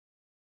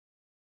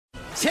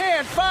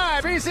10,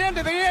 5, he's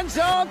into the end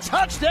zone.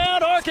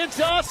 Touchdown,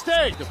 Arkansas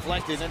State.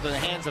 Deflected into the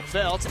hands of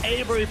Phelps.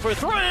 Avery for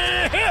 3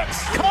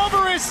 hits.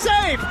 Cover is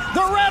safe.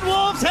 The Red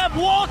Wolves have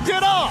walked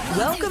it off.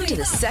 Welcome to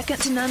the Second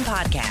to None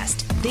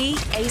podcast, the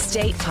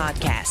A-State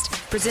podcast,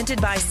 presented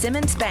by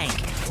Simmons Bank.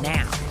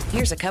 Now,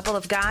 here's a couple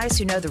of guys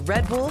who know the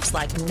Red Wolves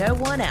like no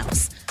one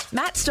else.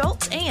 Matt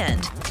Stoltz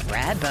and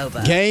Brad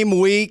Boba. Game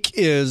week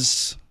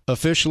is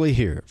officially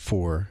here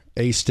for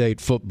A-State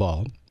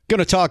football. Going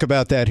to talk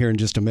about that here in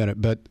just a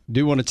minute, but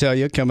do want to tell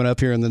you, coming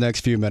up here in the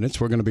next few minutes,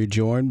 we're going to be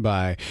joined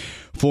by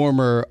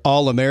former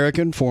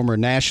All-American, former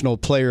National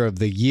Player of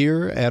the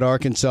Year at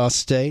Arkansas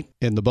State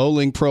in the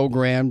bowling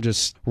program.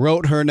 Just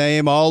wrote her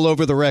name all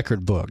over the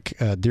record book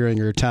during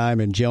her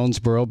time in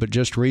Jonesboro, but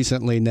just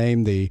recently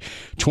named the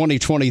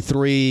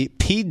 2023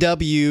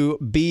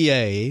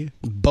 PWBA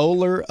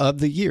Bowler of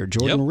the Year.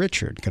 Jordan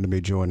Richard going to be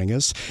joining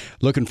us.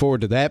 Looking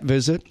forward to that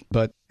visit.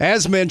 But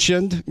as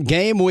mentioned,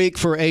 game week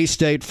for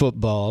A-State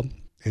football.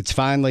 It's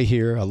finally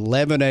here,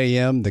 11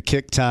 a.m., the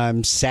kick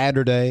time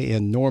Saturday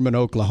in Norman,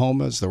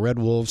 Oklahoma, as the Red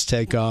Wolves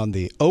take on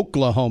the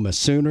Oklahoma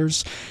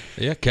Sooners.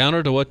 Yeah,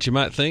 counter to what you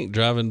might think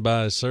driving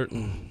by a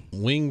certain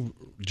wing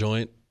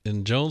joint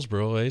in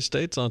Jonesboro.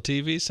 A-State's on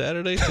TV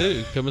Saturday,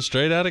 too, coming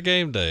straight out of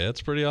game day.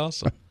 That's pretty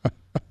awesome.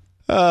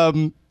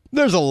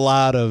 There's a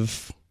lot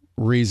of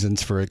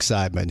reasons for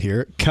excitement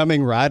here.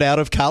 Coming right out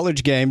of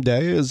college game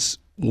day is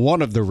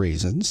one of the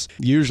reasons.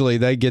 Usually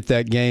they get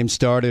that game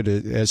started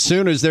as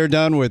soon as they're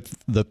done with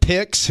the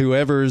picks.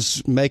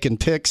 Whoever's making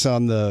picks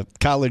on the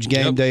college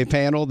game day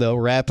panel, they'll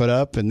wrap it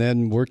up, and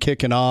then we're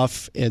kicking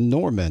off in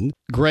Norman.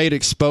 Great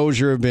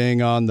exposure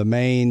being on the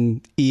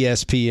main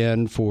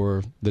ESPN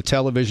for the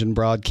television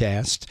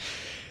broadcast.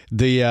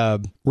 The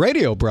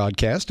radio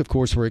broadcast, of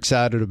course, we're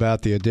excited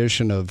about the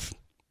addition of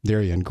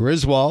Darian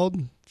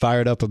Griswold.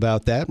 Fired up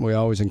about that. We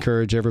always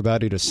encourage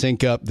everybody to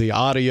sync up the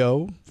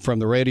audio from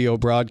the radio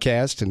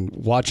broadcast and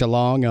watch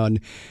along on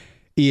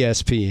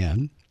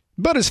ESPN.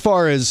 But as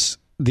far as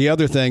the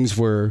other things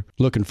we're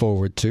looking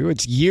forward to,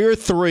 it's year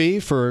 3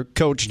 for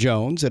Coach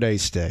Jones at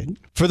A-State.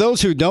 For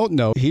those who don't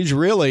know, he's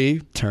really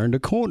turned a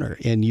corner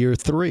in year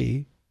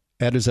 3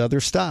 at his other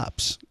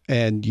stops.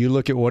 And you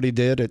look at what he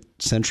did at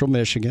Central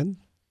Michigan,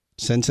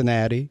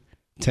 Cincinnati,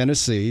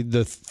 Tennessee,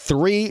 the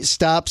 3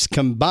 stops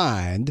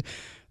combined.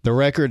 The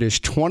record is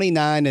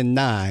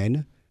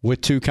 29-9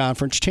 with 2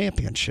 conference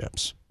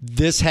championships.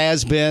 This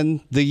has been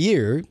the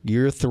year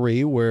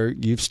 3, where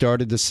you've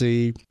started to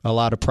see a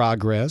lot of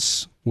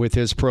progress with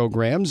his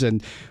programs.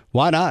 And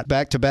why not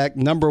back-to-back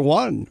number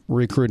 1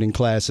 recruiting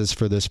classes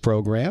for this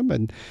program?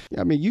 And,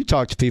 I mean, you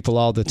talk to people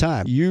all the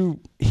time.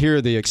 You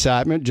hear the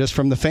excitement just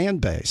from the fan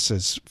base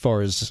as far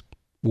as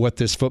what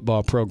this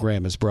football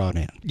program has brought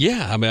in.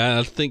 Yeah, I mean,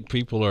 I think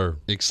people are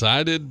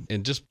excited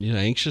and just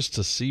anxious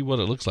to see what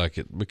it looks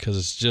like, because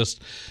it's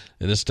just,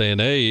 in this day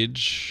and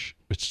age,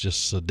 it's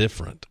just so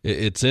different.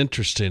 It's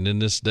interesting in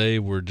this day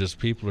where just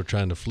people are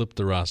trying to flip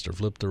the roster,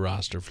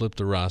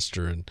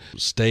 and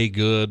stay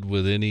good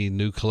with any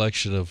new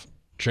collection of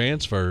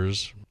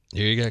transfers.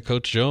 Here you got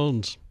Coach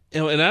Jones.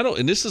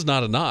 And this is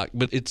not a knock,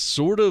 but it's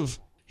sort of,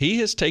 he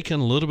has taken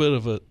a little bit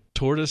of a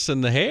tortoise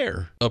and the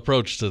hare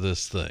approach to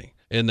this thing.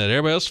 And that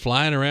everybody else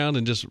flying around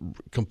and just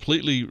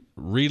completely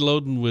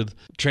reloading with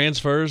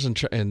transfers, and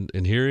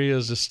here he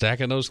is just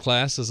stacking those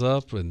classes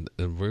up, and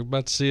we're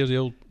about to see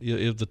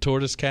if the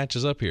tortoise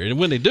catches up here. And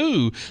when they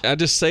do, I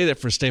just say that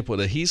from a standpoint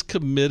that he's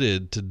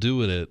committed to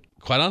doing it,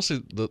 quite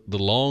honestly, the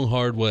long,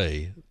 hard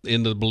way,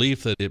 in the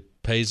belief that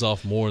it pays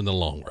off more in the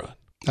long run.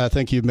 I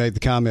think you've made the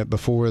comment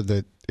before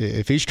that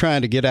if he's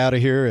trying to get out of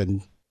here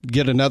and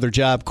get another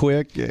job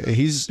quick,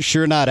 he's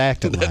sure not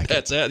acting like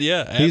That's it.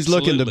 Yeah, absolutely. He's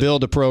looking to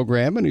build a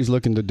program, and he's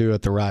looking to do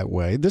it the right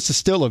way. This is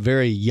still a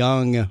very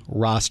young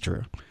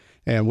roster,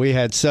 and we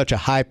had such a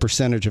high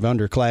percentage of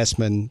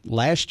underclassmen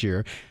last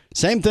year.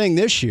 Same thing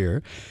this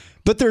year,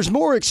 but there's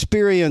more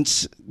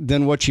experience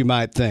than what you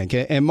might think.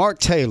 And Mark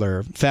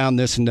Taylor found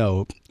this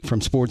note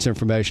from Sports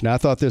Information. I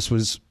thought this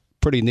was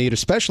pretty neat,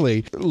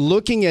 especially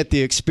looking at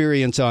the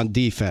experience on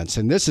defense.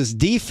 And this is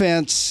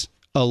defense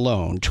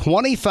alone.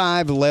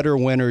 25 letter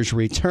winners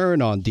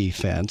return on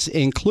defense,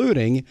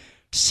 including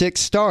 6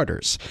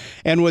 starters.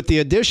 And with the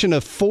addition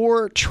of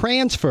 4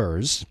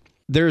 transfers,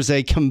 there's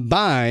a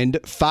combined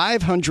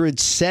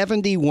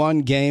 571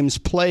 games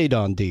played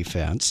on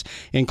defense,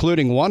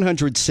 including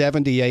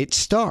 178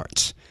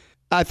 starts.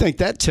 I think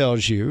that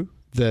tells you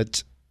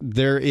that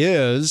there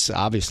is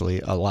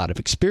obviously a lot of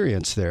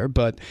experience there,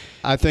 but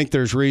I think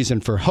there's reason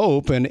for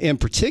hope. And in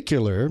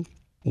particular,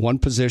 one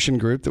position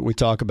group that we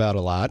talk about a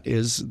lot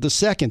is the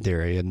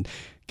secondary, and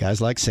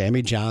guys like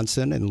Sammy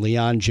Johnson and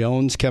Leon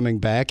Jones coming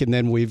back. And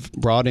then we've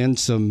brought in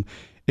some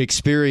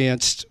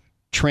experienced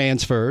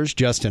transfers.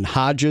 Justin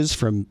Hodges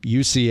from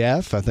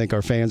UCF. I think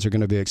our fans are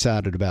going to be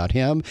excited about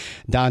him.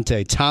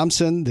 Dante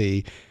Thompson,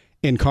 the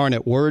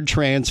Incarnate Word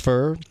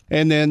transfer.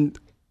 And then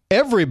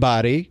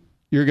everybody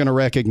you're going to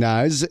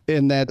recognize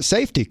in that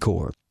safety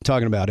core.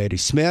 Talking about Eddie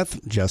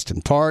Smith,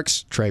 Justin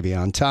Parks,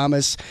 Travion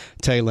Thomas,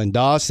 Taylon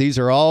Doss. These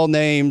are all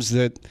names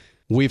that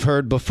we've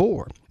heard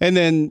before. And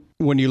then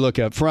when you look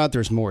up front,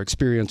 there's more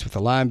experience with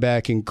the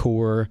linebacking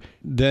core.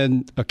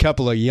 Then a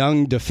couple of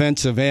young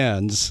defensive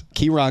ends.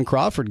 Kieron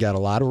Crawford got a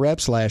lot of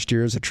reps last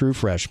year as a true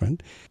freshman.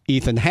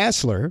 Ethan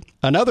Hassler,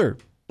 another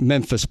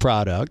Memphis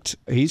product,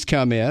 he's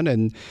come in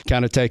and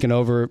kind of taken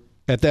over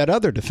at that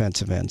other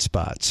defensive end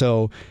spot.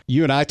 So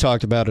you and I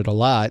talked about it a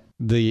lot.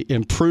 The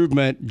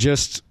improvement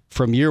just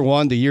from year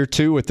one to year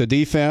two with the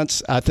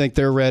defense, I think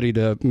they're ready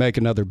to make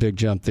another big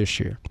jump this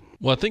year.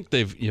 Well, I think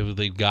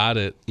they've got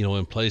it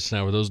in place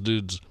now where those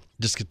dudes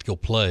just get to go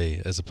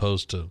play as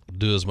opposed to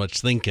do as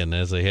much thinking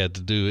as they had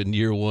to do in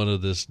year one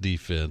of this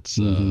defense.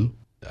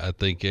 I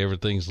think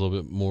everything's a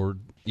little bit more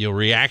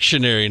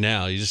reactionary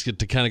now. You just get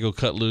to kind of go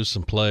cut loose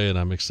and play, and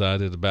I'm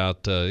excited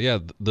about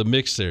the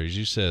mix there. As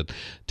you said,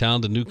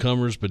 talented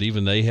newcomers, but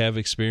even they have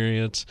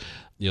experience.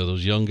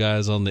 Those young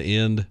guys on the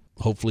end,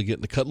 hopefully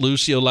getting to cut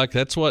loose.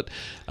 That's what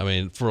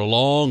for a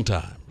long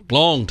time.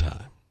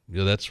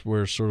 That's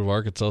where sort of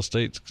Arkansas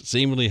State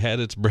seemingly had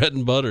its bread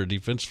and butter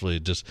defensively.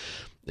 Just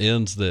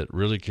ends that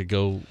really could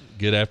go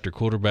get after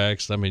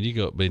quarterbacks.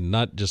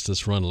 Not just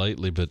this run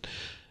lately, but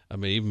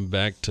even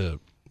back to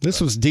this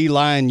was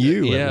D-line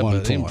U at one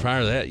point. Even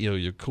prior to that,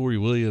 your Corey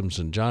Williams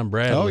and John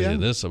Bradley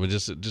and this.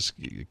 It just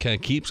kind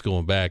of keeps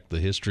going back, the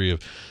history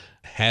of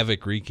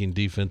havoc-wreaking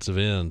defensive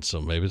ends. So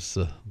maybe it's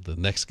the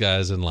next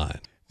guys in line.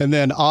 And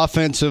then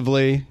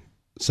offensively,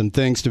 some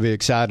things to be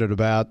excited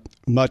about.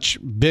 Much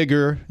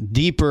bigger,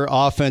 deeper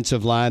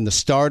offensive line. The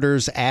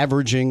starters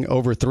averaging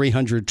over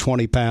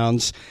 320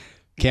 pounds.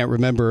 Can't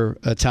remember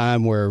a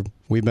time where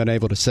we've been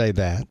able to say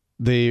that.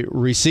 The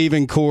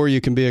receiving core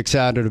you can be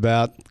excited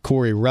about.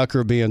 Corey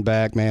Rucker being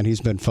back, man, he's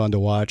been fun to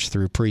watch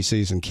through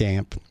preseason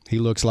camp. He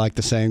looks like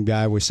the same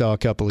guy we saw a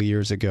couple of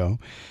years ago.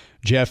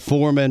 Jeff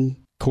Foreman,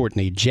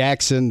 Courtney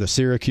Jackson, the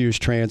Syracuse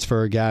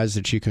transfer, guys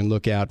that you can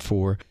look out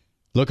for.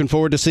 Looking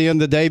forward to seeing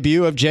the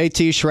debut of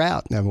J.T.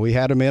 Shrout. Now, we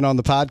had him in on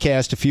the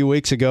podcast a few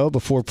weeks ago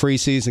before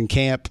preseason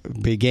camp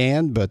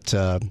began, but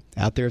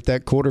out there at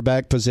that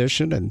quarterback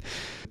position, and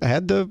I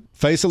had to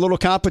face a little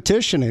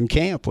competition in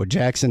camp with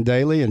Jackson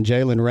Daly and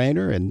Jalen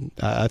Rayner, and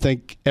I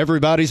think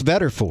everybody's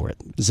better for it.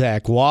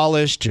 Zach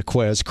Wallace,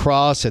 Jaquez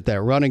Cross at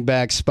that running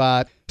back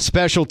spot.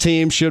 Special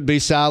teams should be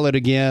solid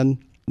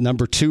again.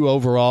 Number 2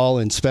 overall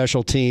in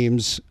special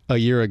teams a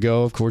year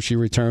ago. Of course, you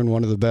returned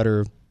one of the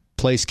better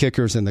place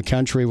kickers in the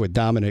country with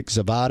Dominic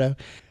Zabata.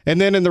 And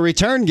then in the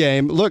return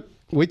game, look,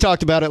 we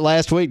talked about it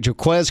last week.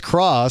 Jaquez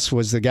Cross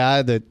was the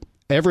guy that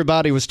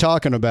everybody was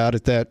talking about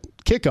at that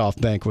kickoff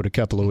banquet a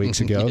couple of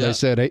weeks ago. They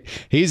said, hey,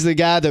 he's the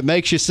guy that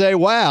makes you say,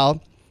 wow,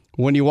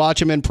 when you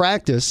watch him in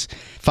practice.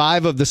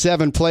 5 of the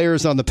 7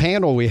 players on the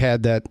panel we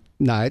had that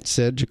night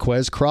said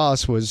Jaquez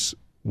Cross was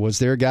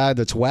their guy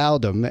that's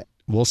wowed them.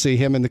 We'll see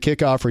him in the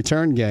kickoff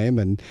return game.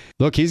 And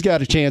look, he's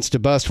got a chance to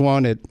bust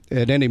one at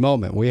any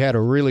moment. We had a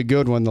really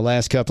good one the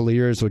last couple of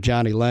years with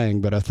Johnny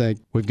Lang, but I think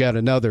we've got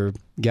another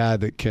guy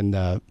that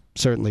can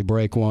certainly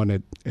break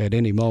one at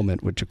any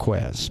moment with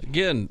Jaquez.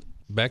 Again,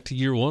 back to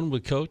year one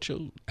with Coach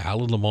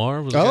Alan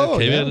Lamar was the guy that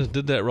came in and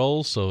did that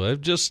role. So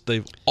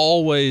they've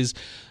always,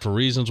 for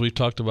reasons we've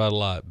talked about a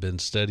lot, been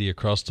steady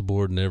across the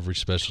board in every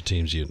special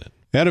teams unit.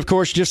 And, of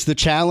course, just the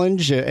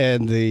challenge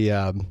and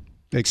the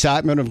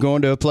excitement of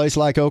going to a place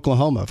like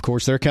Oklahoma. Of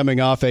course, they're coming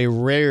off a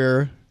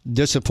rare,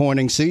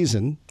 disappointing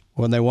season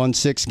when they won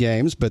 6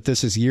 games, but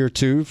this is year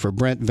 2 for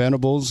Brent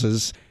Venables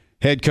as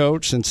head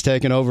coach since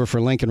taking over for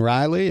Lincoln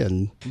Riley.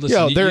 And,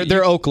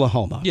 they're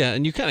Oklahoma. Yeah,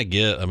 and you kind of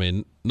get,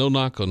 no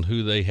knock on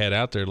who they had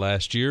out there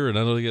last year, and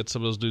I know they got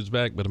some of those dudes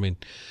back, but,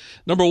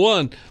 number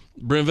one,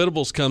 Brent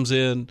Venables comes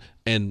in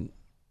and,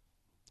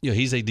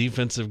 he's a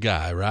defensive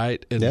guy,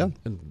 right? And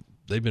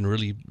they've been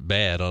really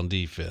bad on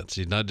defense.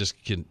 He's not just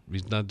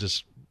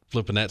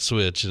flipping that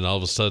switch and all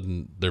of a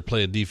sudden they're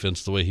playing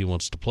defense the way he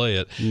wants to play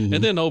it. Mm-hmm.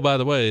 And then, by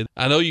the way,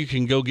 I know you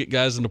can go get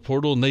guys in the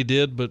portal, and they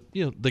did, but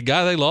the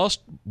guy they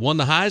lost won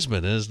the Heisman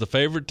and is the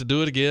favorite to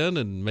do it again,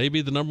 and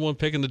maybe the number 1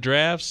 pick in the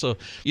draft. So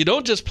you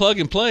don't just plug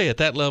and play at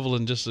that level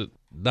and just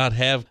not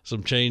have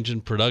some change in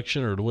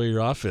production or the way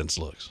your offense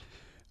looks.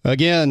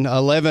 Again,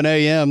 11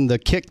 a.m., the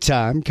kick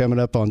time coming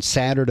up on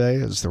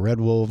Saturday as the Red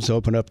Wolves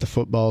open up the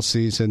football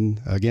season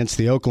against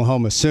the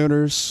Oklahoma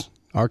Sooners.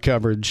 Our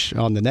coverage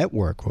on the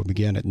network will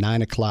begin at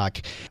 9 o'clock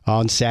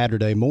on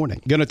Saturday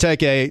morning. Going to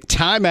take a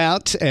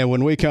timeout, and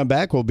when we come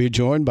back, we'll be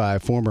joined by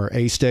former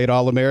A-State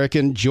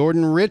All-American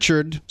Jordan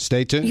Richard.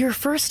 Stay tuned. Your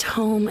first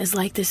home is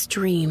like this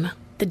dream.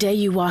 The day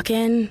you walk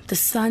in, the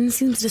sun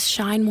seems to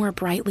shine more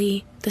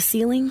brightly. The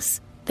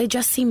ceilings, they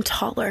just seem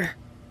taller.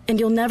 And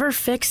you'll never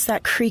fix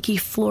that creaky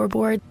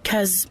floorboard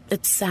because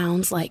it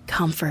sounds like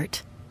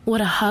comfort.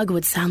 What a hug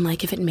would sound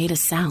like if it made a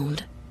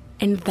sound.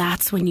 And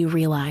that's when you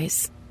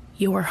realize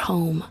you're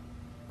home.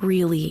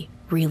 Really,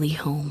 really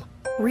home.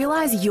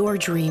 Realize your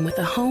dream with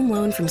a home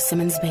loan from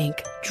Simmons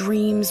Bank.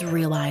 dreams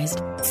realized.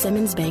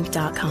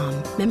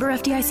 SimmonsBank.com. Member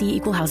FDIC,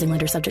 equal housing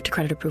lender, subject to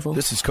credit approval.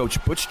 This is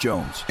Coach Butch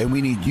Jones, and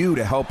we need you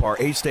to help our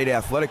A-State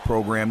athletic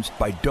programs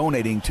by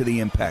donating to the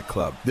Impact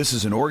Club. This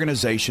is an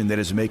organization that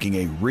is making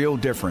a real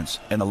difference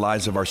in the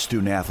lives of our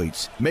student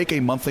athletes. Make a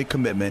monthly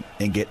commitment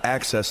and get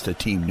access to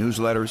team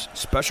newsletters,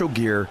 special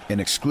gear,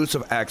 and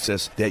exclusive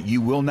access that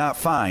you will not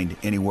find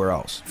anywhere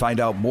else. Find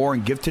out more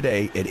and give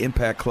today at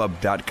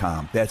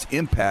impactclub.com. That's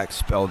Impact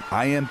spelled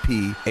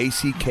IMPACKT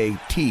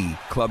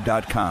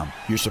club.com.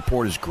 Your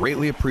support is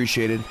greatly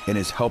appreciated and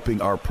is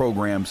helping our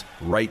programs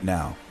right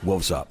now.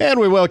 Wolves up. And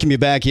we welcome you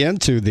back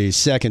into the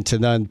Second to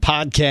None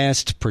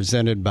podcast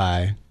presented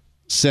by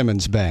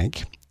Simmons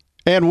Bank.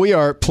 And we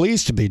are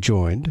pleased to be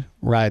joined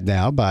right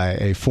now by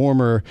a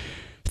former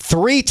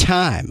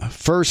three-time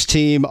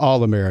first-team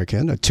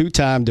All-American, a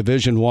two-time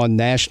Division I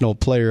National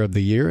Player of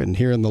the Year, and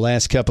here in the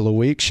last couple of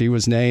weeks, she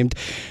was named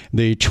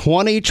the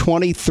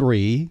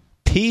 2023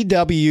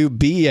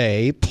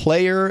 PWBA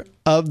Player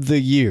of the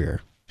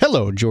Year.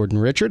 Hello, Jordan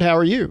Richard. How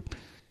are you?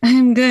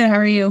 I'm good. How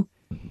are you?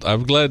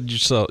 I'm glad you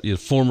saw your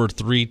former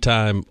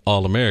three-time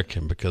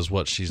All-American, because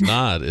what she's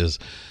not is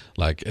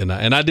like, and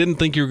I didn't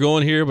think you were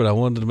going here, but I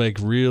wanted to make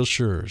real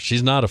sure.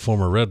 She's not a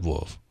former Red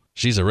Wolf.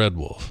 She's a Red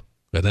Wolf,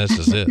 and that's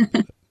just it.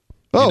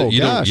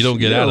 You don't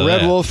get out of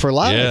Red that. Wolf for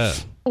life. Yeah.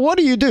 What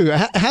do you do?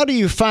 How do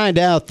you find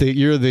out that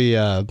you're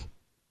the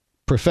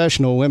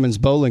Professional Women's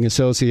Bowling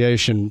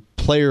Association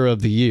Player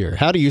of the Year?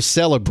 How do you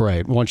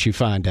celebrate once you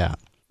find out?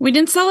 We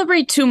didn't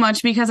celebrate too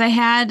much because I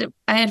had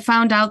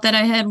found out that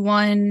I had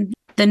won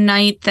the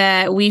night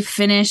that we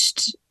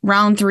finished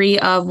round 3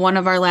 of one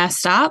of our last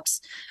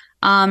stops.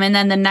 And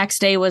then the next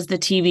day was the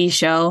TV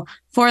show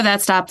for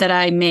that stop that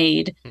I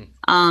made.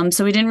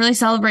 So we didn't really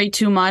celebrate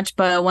too much,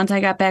 but once I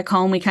got back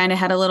home, we kind of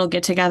had a little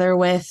get together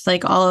with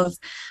like all of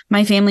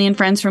my family and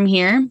friends from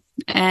here.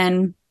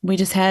 And we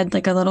just had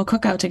like a little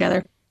cookout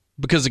together.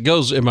 Because it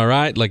goes, am I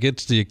right? Like,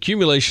 it's the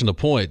accumulation of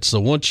points. So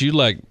once you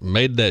like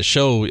made that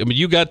show, I mean,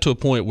 you got to a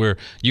point where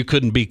you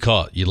couldn't be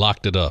caught. You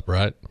locked it up,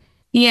 right?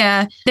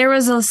 Yeah. There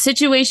was a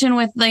situation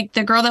with like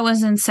the girl that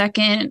was in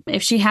second.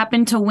 If she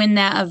happened to win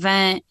that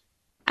event,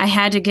 I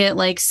had to get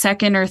like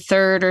second or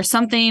third or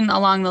something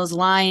along those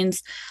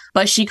lines.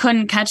 But she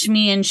couldn't catch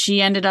me, and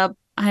she ended up,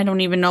 I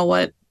don't even know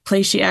what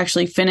place she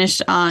actually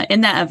finished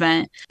in that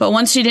event. But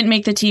once she didn't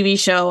make the TV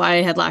show, I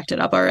had locked it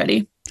up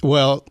already.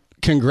 Well,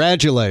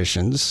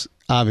 congratulations.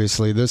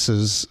 Obviously, this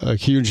is a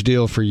huge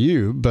deal for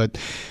you, but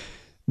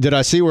did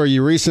I see where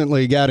you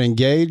recently got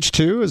engaged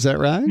too? Is that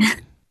right?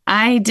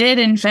 I did,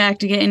 in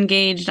fact, get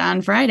engaged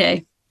on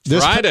Friday.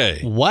 Friday?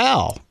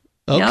 Wow.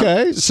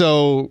 Okay. Yep.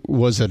 So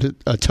was it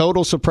a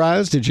total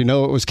surprise? Did you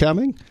know it was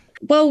coming?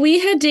 Well, we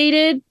had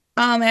dated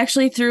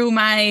actually through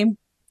my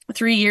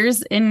 3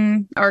 years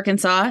in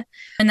Arkansas.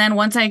 And then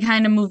once I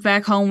kind of moved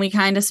back home, we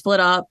kind of split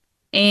up.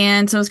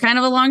 And so it was kind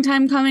of a long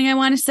time coming, I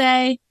want to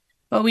say.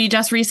 But we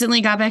just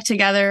recently got back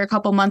together a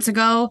couple months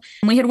ago.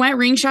 We had went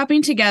ring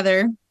shopping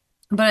together,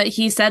 but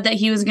he said that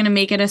he was going to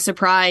make it a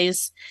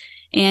surprise.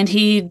 And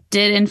he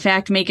did, in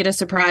fact, make it a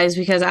surprise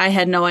because I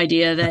had no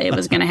idea that it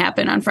was going to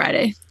happen on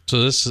Friday.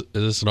 So is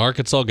this an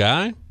Arkansas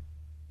guy?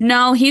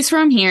 No, he's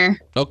from here.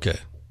 Okay.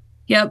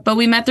 Yep, but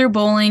we met through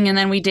bowling, and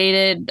then we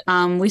dated.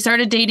 We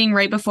started dating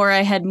right before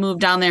I had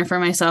moved down there for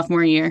my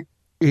sophomore year.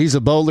 He's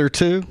a bowler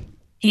too?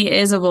 He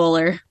is a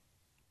bowler.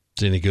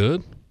 Is he any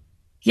good?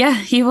 Yeah,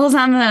 he bowls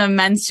on the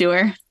men's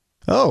tour.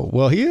 Oh,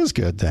 well, he is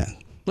good then.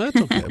 That's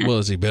okay. Well,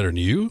 is he better than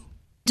you?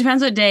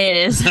 Depends what day it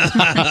is.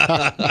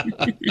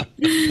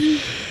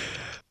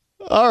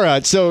 All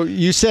right. So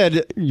you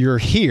said you're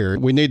here.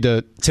 We need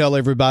to tell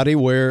everybody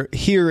where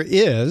here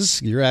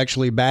is. You're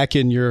actually back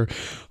in your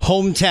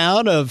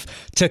hometown of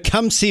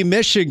Tecumseh,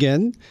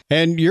 Michigan,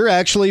 and you're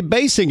actually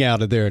basing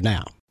out of there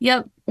now.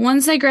 Yep.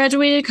 Once I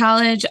graduated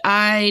college,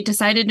 I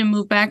decided to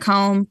move back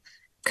home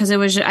because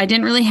I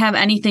didn't really have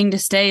anything to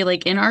stay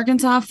like in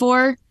Arkansas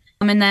for.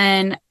 And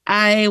then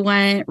I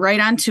went right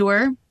on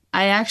tour.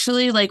 I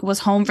actually was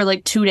home for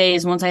 2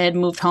 days once I had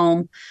moved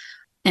home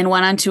and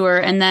went on tour.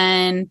 And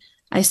then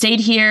I stayed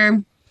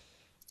here.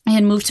 I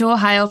had moved to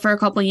Ohio for a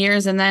couple of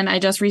years, and then I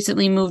just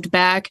recently moved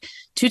back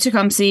to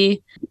Tecumseh,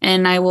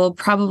 and I will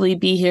probably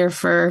be here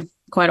for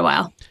quite a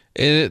while.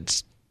 And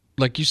it's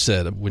like you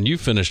said, when you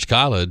finished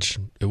college,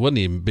 it wasn't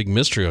even a big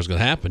mystery what was going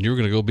to happen. You were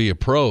going to go be a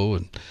pro.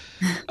 And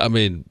I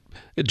mean,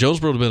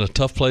 Jonesboro would have been a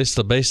tough place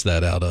to base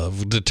that out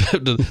of.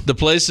 The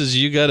places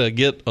you got to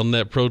get on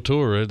that pro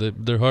tour,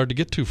 they're hard to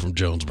get to from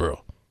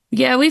Jonesboro.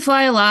 Yeah, we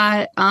fly a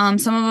lot.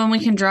 Some of them we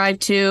can drive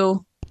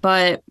to,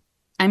 but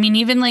I mean,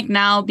 even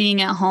now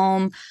being at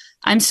home,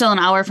 I'm still an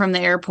hour from the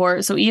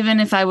airport. So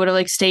even if I would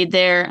have stayed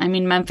there, I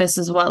mean, Memphis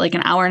is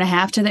an hour and a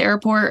half to the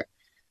airport.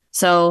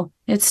 So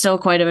it's still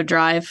quite of a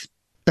drive.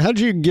 How'd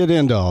you get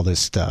into all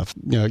this stuff?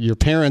 Your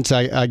parents,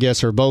 I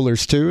guess, are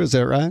bowlers too. Is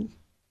that right?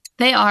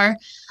 They are.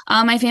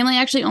 My family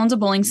actually owns a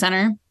bowling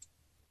center,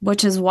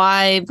 which is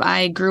why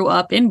I grew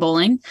up in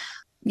bowling.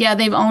 Yeah,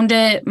 they've owned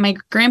it. My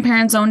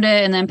grandparents owned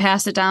it and then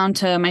passed it down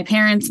to my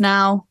parents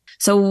now.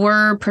 So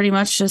we're pretty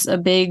much just a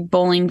big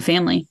bowling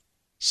family.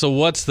 So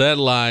what's that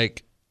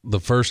like the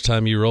first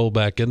time you roll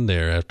back in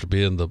there after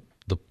being the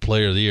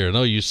player of the year? I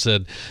know you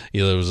said,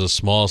 there was a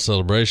small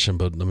celebration,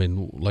 but I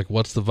mean, like,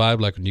 what's the vibe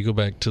like when you go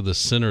back to the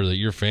center that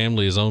your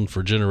family has owned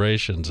for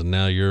generations and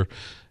now you're,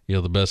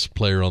 the best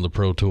player on the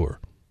pro tour?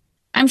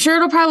 I'm sure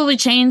it'll probably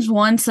change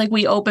once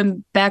we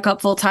open back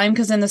up full time,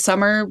 because in the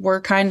summer we're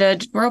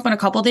open a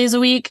couple days a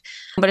week,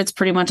 but it's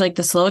pretty much like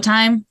the slow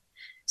time.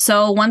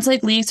 So once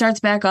league starts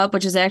back up,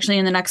 which is actually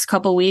in the next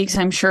couple weeks,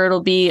 I'm sure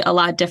it'll be a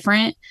lot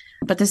different.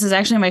 But this is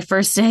actually my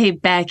first day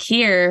back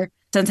here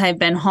since I've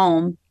been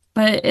home.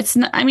 But it's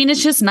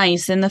just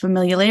nice. And the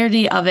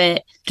familiarity of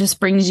it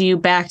just brings you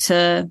back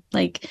to,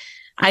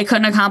 I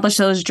couldn't accomplish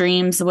those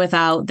dreams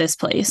without this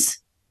place.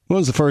 When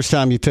was the first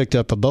time you picked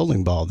up a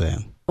bowling ball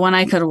then? When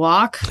I could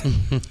walk.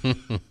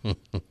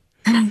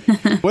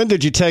 When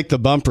did you take the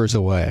bumpers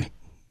away?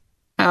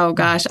 Oh,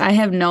 gosh, I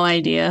have no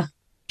idea.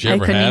 Did you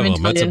ever have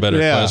them? That's a better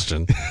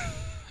question.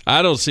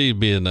 I don't see you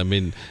being,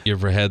 you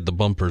ever had the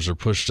bumpers or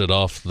pushed it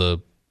off the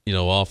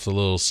off the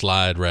little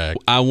slide rack?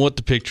 I want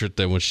to picture it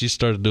that when she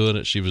started doing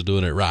it, she was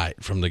doing it right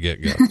from the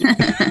get-go.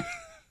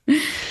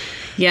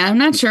 Yeah, I'm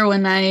not sure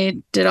when I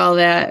did all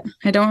that.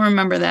 I don't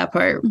remember that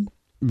part.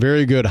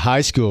 Very good high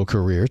school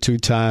career,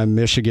 2-time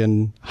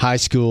Michigan high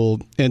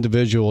school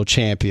individual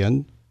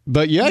champion.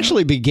 But you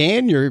actually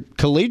began your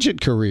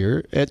collegiate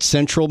career at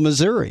Central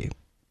Missouri.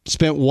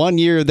 Spent 1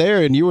 year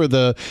there, and you were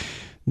the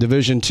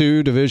Division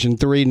II, Division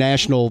III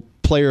National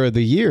Player of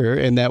the Year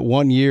in that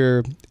 1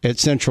 year at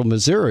Central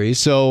Missouri.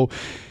 So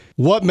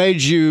what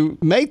made you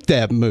make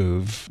that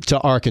move to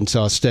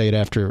Arkansas State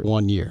after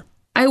 1 year?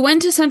 I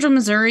went to Central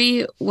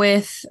Missouri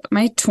with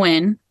my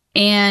twin,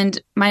 and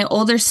my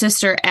older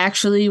sister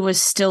actually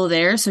was still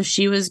there. So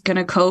she was going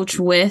to coach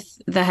with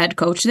the head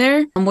coach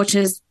there, which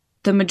is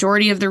the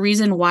majority of the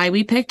reason why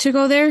we picked to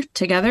go there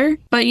together.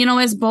 But,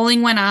 as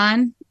bowling went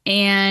on,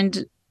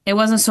 and it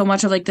wasn't so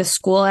much of the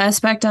school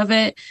aspect of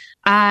it,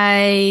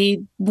 I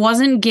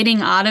wasn't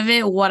getting out of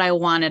it what I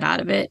wanted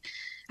out of it.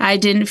 I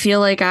didn't feel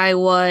like I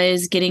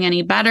was getting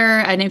any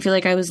better. I didn't feel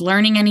like I was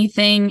learning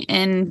anything.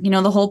 And,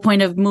 the whole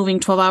point of moving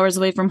 12 hours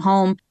away from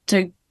home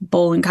to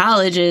bowl in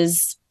college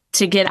is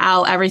to get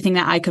out everything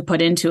that I could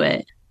put into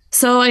it.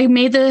 So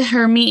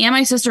me and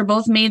my sister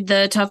both made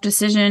the tough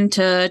decision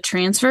to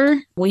transfer.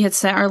 We had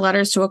sent our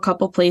letters to a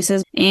couple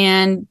places,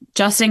 and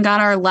Justin got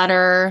our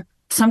letter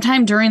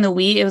sometime during the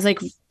week. It was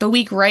the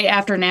week right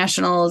after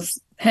nationals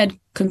had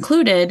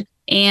concluded,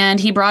 and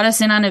he brought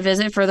us in on a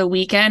visit for the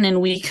weekend,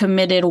 and we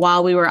committed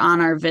while we were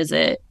on our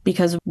visit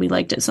because we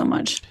liked it so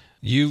much.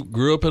 You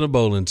grew up in a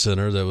bowling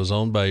center that was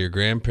owned by your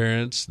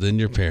grandparents, then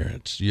your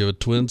parents. You have a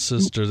twin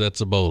sister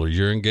that's a bowler.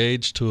 You're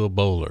engaged to a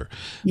bowler.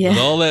 Yeah. With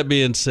all that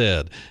being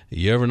said,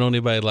 you ever know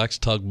anybody that likes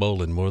to talk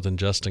bowling more than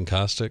Justin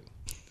Kostick?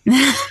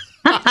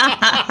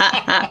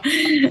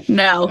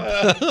 No,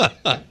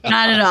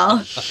 not at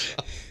all.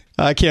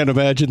 I can't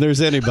imagine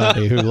there's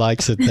anybody who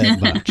likes it that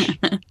much.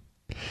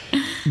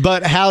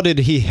 But how did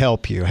he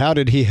help you? How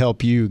did he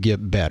help you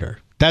get better?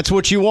 That's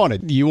what you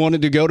wanted. You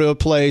wanted to go to a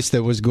place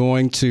that was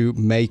going to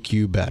make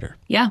you better.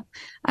 Yeah.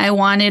 I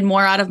wanted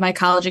more out of my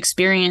college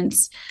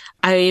experience.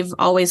 I've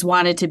always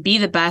wanted to be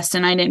the best,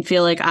 and I didn't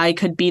feel like I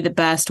could be the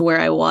best where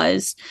I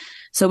was.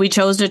 So we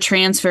chose to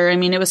transfer.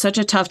 It was such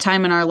a tough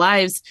time in our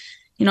lives.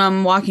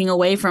 I'm walking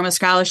away from a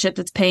scholarship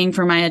that's paying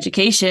for my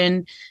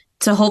education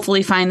to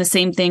hopefully find the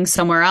same thing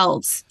somewhere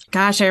else.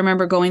 Gosh, I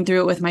remember going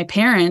through it with my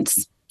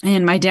parents,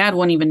 and my dad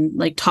wouldn't even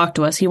talk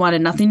to us. He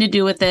wanted nothing to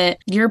do with it.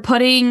 You're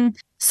putting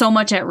so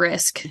much at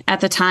risk at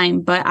the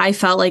time, but I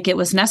felt like it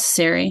was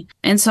necessary.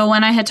 And so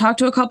when I had talked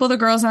to a couple of the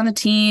girls on the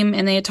team,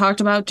 and they had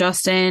talked about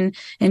Justin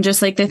and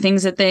just the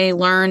things that they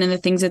learn and the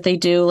things that they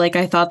do,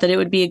 I thought that it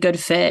would be a good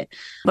fit.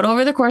 But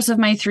over the course of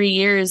my 3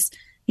 years,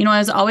 I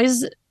was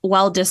always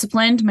well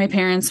disciplined. My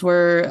parents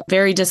were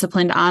very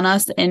disciplined on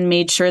us and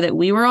made sure that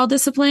we were all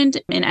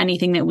disciplined in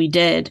anything that we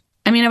did.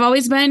 I've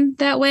always been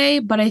that way,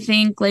 but I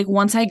think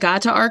once I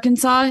got to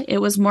Arkansas, it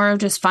was more of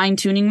just fine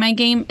tuning my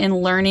game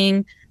and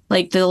learning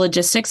the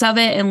logistics of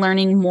it and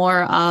learning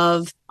more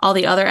of all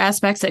the other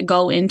aspects that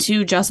go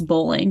into just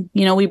bowling.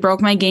 We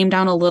broke my game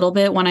down a little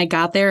bit when I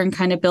got there and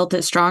kind of built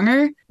it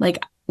stronger.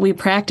 We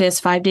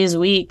practiced 5 days a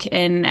week.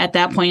 And at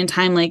that point in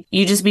time,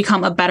 you just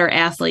become a better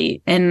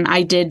athlete. And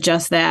I did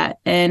just that.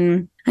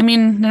 And I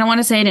don't want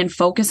to say I didn't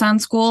focus on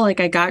school. I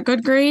got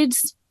good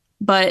grades,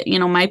 but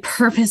my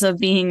purpose of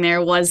being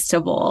there was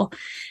to bowl.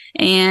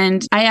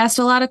 And I asked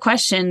a lot of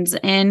questions,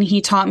 and he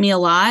taught me a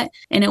lot.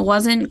 And it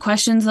wasn't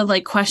questions of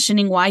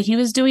questioning why he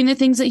was doing the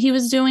things that he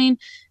was doing.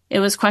 It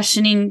was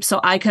questioning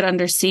so I could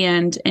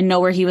understand and know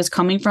where he was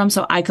coming from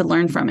so I could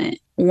learn from it.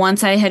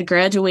 Once I had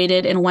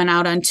graduated and went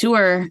out on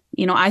tour,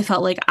 I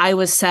felt like I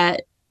was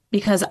set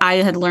because I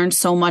had learned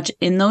so much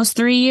in those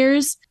 3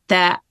 years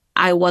that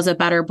I was a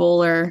better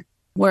bowler.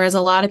 Whereas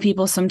a lot of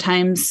people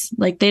sometimes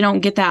they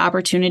don't get that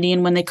opportunity.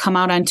 And when they come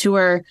out on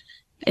tour,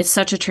 it's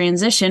such a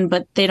transition,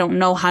 but they don't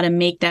know how to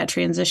make that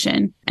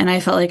transition. And I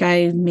felt like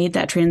I made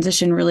that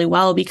transition really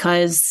well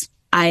because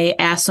I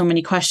asked so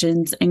many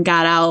questions and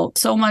got out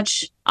so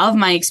much of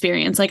my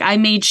experience. Like, I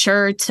made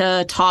sure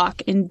to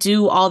talk and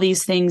do all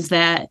these things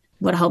that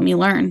would help me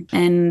learn.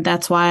 And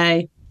that's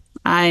why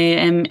I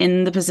am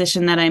in the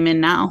position that I'm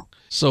in now.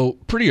 So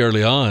pretty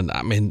early on,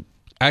 I mean,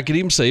 I could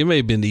even say it may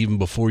have been even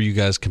before you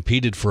guys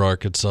competed for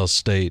Arkansas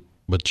State,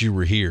 but you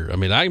were here. I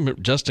mean, I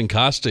remember Justin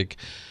Kostick,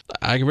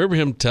 I remember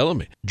him telling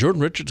me,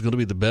 Jordan Richards is going to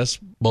be the best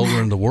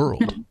bowler in the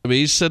world. I mean,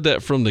 he said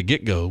that from the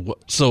get-go.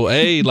 So,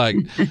 like,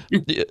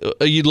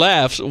 you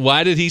laugh.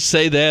 Why did he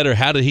say that, or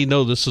how did he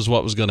know this is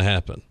what was going to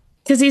happen?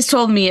 Because he's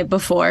told me it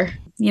before,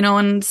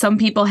 and some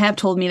people have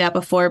told me that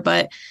before,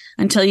 but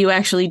until you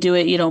actually do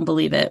it, you don't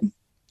believe it.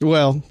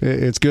 Well,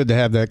 it's good to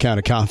have that kind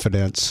of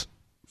confidence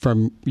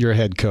from your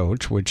head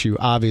coach, which you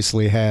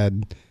obviously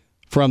had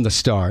from the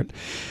start.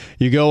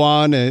 You go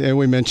on, and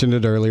we mentioned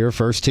it earlier,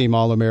 first team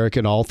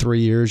All-American all 3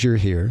 years you're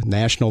here,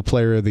 National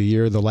Player of the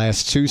Year the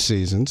last 2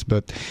 seasons.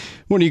 But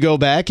when you go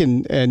back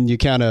and you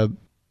kind of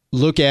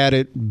look at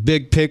it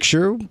big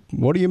picture,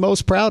 what are you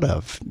most proud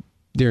of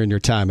during your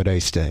time at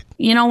A-State?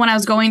 When I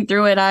was going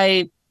through it,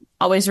 I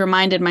always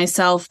reminded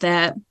myself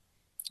that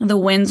the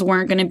wins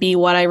weren't going to be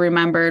what I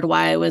remembered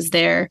why I was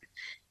there.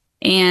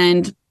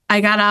 And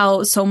I got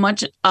out so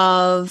much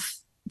of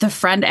the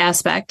friend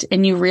aspect,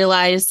 and you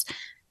realize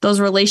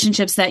those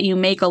relationships that you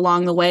make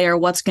along the way are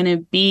what's going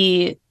to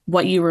be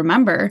what you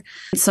remember.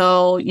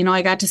 So,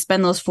 I got to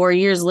spend those 4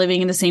 years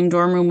living in the same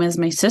dorm room as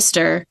my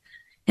sister,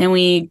 and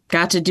we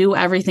got to do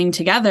everything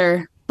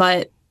together.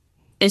 But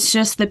it's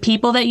just the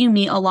people that you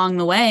meet along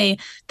the way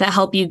that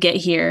help you get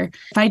here.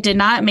 If I did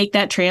not make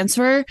that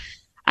transfer,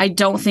 I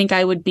don't think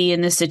I would be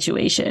in this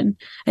situation.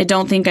 I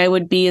don't think I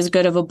would be as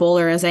good of a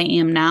bowler as I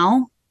am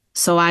now.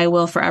 So I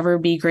will forever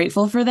be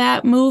grateful for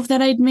that move that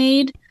I'd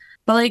made.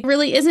 But it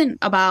really isn't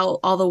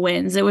about all the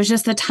wins. It was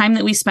just the time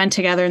that we spent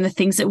together and the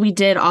things that we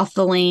did off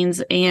the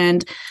lanes,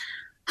 and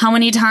how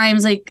many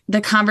times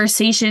the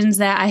conversations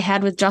that I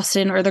had with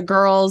Justin or the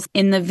girls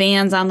in the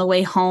vans on the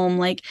way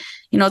home.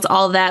 It's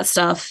all that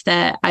stuff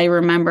that I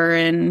remember,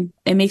 and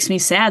it makes me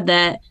sad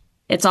that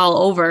it's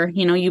all over.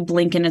 You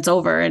blink and it's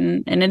over,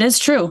 and it is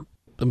true.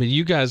 I mean,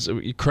 you guys,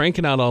 you're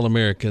cranking out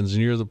All-Americans,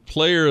 and you're the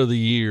Player of the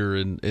Year,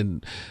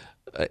 and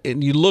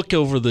you look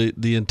over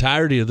the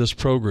entirety of this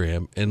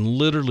program, and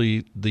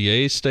literally the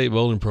A-State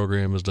bowling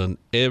program has done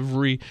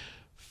every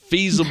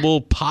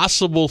feasible,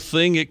 possible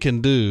thing it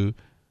can do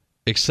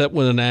except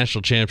win a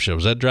national championship.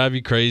 Does that drive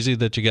you crazy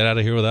that you got out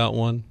of here without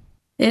one?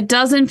 It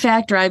does, in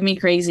fact, drive me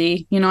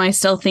crazy. I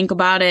still think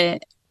about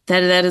it.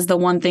 That is the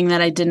one thing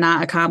that I did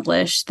not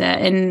accomplish.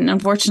 And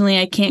unfortunately,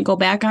 I can't go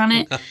back on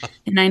it.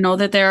 And I know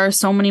that there are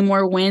so many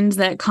more wins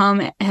that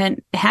come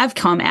and have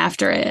come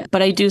after it.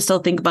 But I do still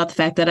think about the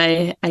fact that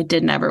I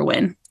did never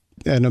win.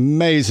 An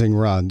amazing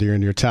run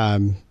during your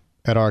time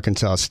at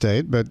Arkansas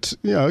State. But,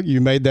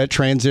 you made that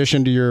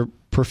transition to your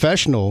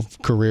professional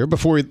career.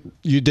 Before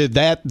you did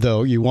that,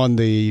 though, you won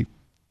the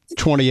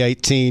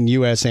 2018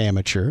 U.S.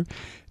 Amateur.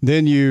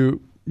 Then you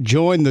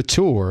joined the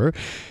tour.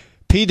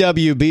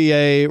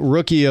 PWBA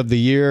Rookie of the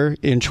Year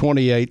in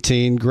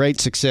 2018.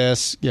 Great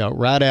success,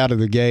 right out of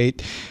the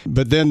gate.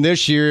 But then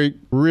this year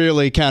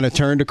really kind of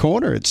turned a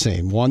corner, it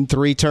seemed. Won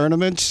 3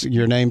 tournaments.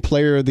 You're named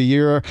Player of the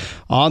Year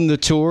on the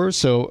tour.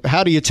 So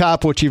how do you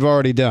top what you've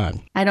already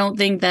done? I don't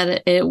think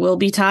that it will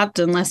be topped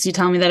unless you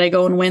tell me that I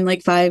go and win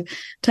 5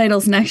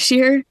 titles next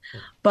year.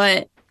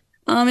 But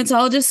it's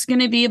all just going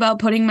to be about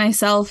putting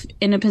myself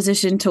in a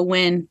position to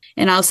win.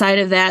 And outside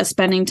of that,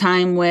 spending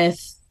time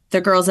with the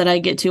girls that I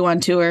get to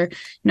on tour.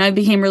 I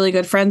became really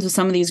good friends with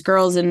some of these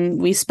girls,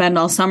 and we spend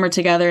all summer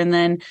together, and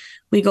then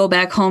we go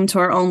back home to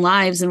our own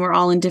lives, and we're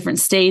all in different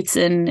states,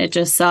 and it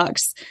just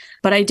sucks.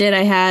 But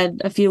I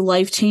had a few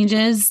life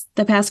changes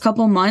the past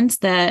couple months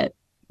that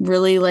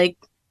really,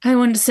 I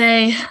wouldn't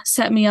say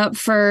set me up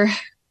for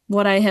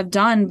what I have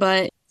done,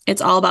 but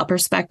it's all about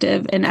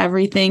perspective, and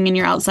everything in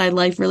your outside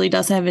life really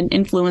does have an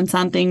influence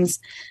on things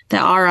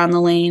that are on the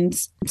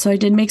lanes. So I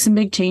did make some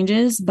big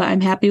changes, but I'm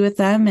happy with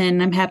them,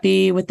 and I'm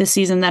happy with the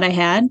season that I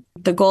had.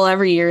 The goal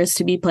every year is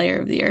to be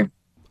Player of the Year.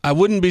 I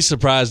wouldn't be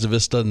surprised if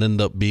this doesn't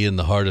end up being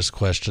the hardest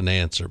question to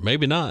answer.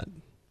 Maybe not.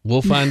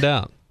 We'll find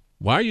out.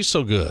 Why are you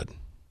so good?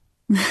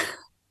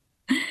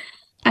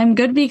 I'm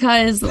good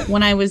because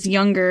when I was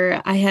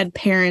younger, I had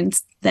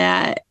parents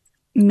that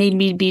made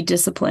me be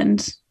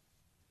disciplined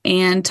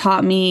and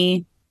taught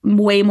me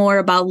way more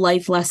about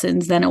life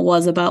lessons than it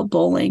was about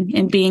bowling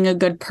and being a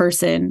good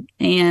person,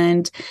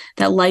 and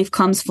that life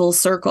comes full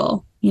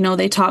circle.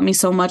 They taught me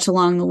so much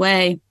along the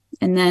way,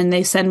 and then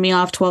they send me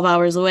off 12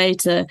 hours away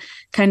to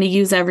kind of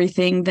use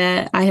everything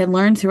that I had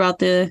learned throughout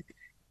the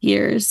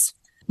years.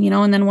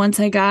 And then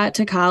once I got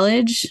to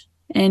college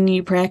and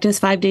you practice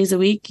 5 days a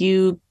week,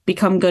 you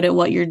become good at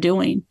what you're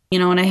doing.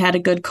 And I had a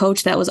good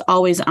coach that was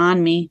always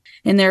on me.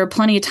 And there are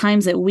plenty of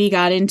times that we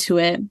got into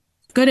it,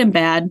 good and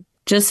bad,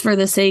 just for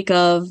the sake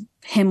of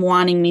him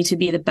wanting me to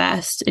be the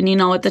best. And,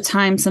 at the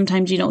time,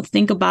 sometimes you don't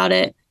think about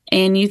it,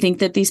 and you think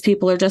that these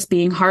people are just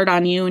being hard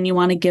on you, and you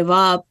want to give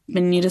up,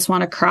 and you just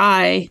want to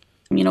cry.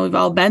 We've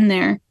all been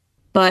there.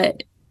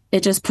 But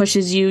it just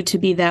pushes you to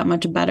be that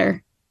much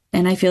better.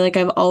 And I feel like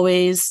I've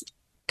always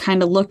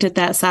kind of looked at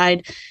that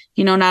side,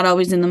 not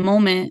always in the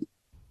moment,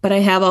 but I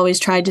have always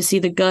tried to see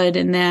the good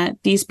in that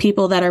these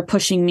people that are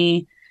pushing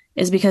me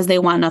is because they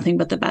want nothing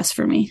but the best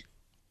for me.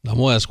 I'm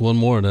going to ask one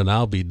more and then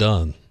I'll be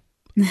done.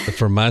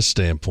 From my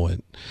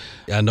standpoint,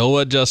 I know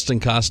what Justin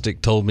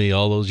Kostick told me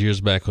all those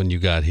years back when you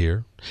got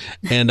here,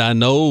 and I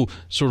know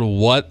sort of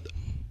what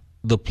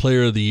the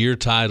Player of the Year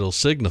title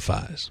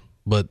signifies,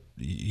 but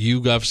you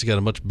obviously got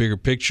a much bigger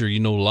picture. You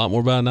know a lot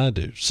more about it than I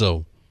do.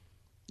 So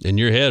in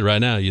your head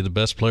right now, you're the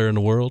best player in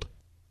the world?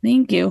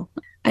 Thank you.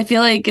 I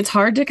feel like it's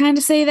hard to kind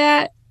of say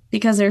that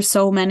because there's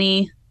so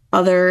many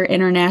other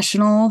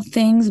international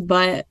things,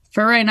 but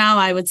for right now,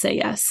 I would say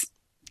yes.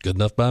 Good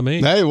enough by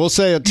me. Hey, we'll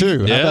say it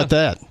too. Yeah. How about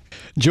that?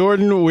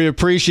 Jordan, we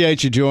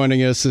appreciate you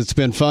joining us. It's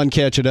been fun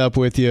catching up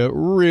with you.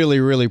 Really,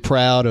 really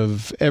proud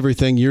of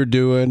everything you're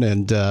doing,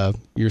 and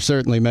you're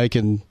certainly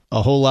making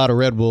a whole lot of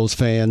Red Wolves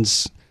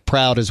fans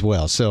proud as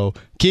well. So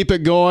keep it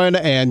going,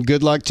 and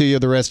good luck to you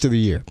the rest of the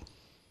year.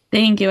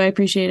 Thank you. I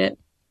appreciate it.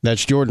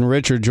 That's Jordan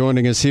Richard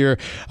joining us here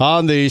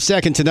on the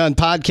Second to None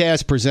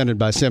podcast presented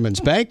by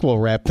Simmons Bank. We'll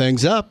wrap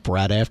things up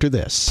right after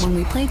this. When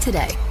we play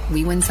today,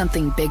 we win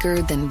something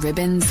bigger than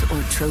ribbons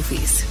or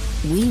trophies.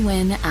 We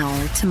win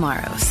our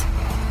tomorrows.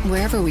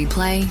 Wherever we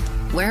play,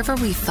 wherever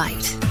we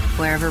fight,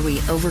 wherever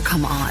we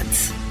overcome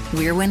odds,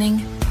 we're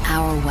winning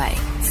our way.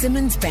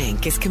 Simmons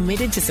Bank is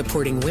committed to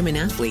supporting women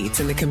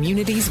athletes in the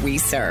communities we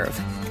serve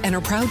and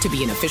are proud to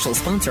be an official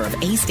sponsor of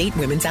A-State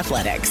Women's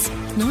Athletics.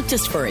 Not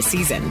just for a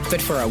season,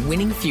 but for a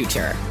winning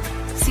future.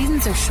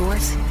 Seasons are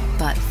short,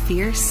 but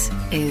fierce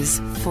is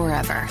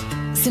forever.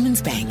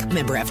 Simmons Bank,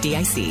 member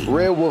FDIC.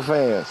 Red Wolf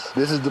fans,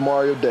 this is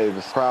Demario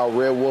Davis, proud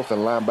Red Wolf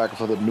and linebacker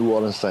for the New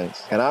Orleans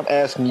Saints. And I'm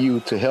asking you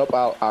to help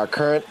out our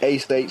current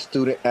A-State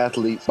student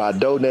athletes by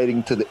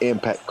donating to the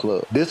Impact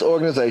Club. This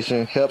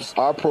organization helps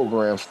our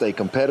program stay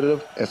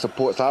competitive and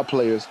supports our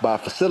players by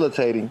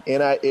facilitating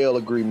NIL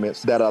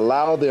agreements that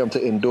allow them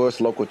to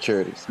endorse local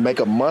charities. Make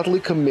a monthly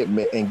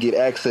commitment and get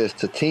access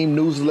to team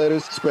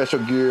newsletters, special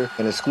gear,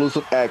 and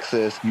exclusive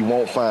access you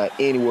won't find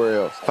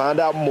anywhere else. Find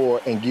out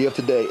more and give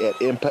today at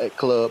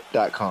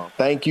ImpactClub.com.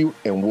 Thank you,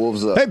 and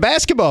Wolves up. Hey,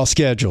 basketball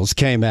schedules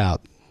came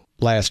out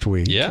last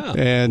week. Yeah.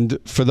 And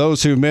for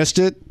those who missed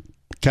it,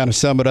 kind of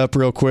sum it up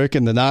real quick.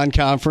 In the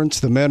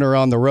non-conference, the men are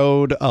on the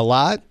road a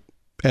lot,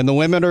 and the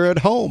women are at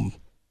home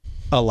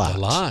a lot. A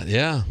lot,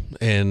 yeah.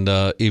 And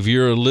if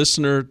you're a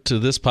listener to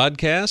this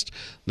podcast,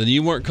 then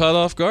you weren't caught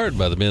off guard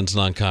by the men's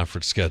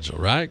non-conference schedule,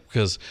 right?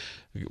 Because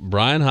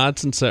Brian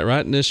Hodson sat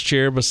right in this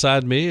chair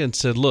beside me and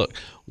said, look,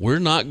 we're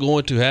not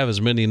going to have as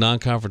many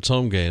non-conference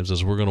home games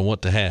as we're going to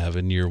want to have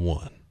in year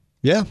one.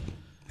 Yeah.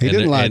 He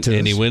didn't lie to us.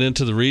 And he went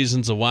into the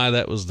reasons of why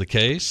that was the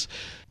case.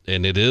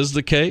 And it is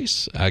the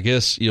case. I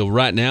guess,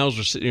 right now as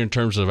we're sitting here in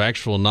terms of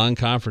actual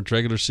non-conference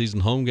regular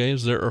season home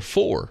games, there are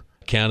 4,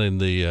 counting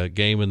the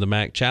game in the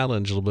MAC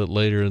Challenge a little bit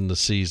later in the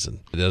season.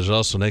 There's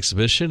also an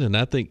exhibition, and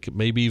I think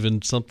maybe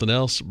even something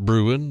else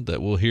brewing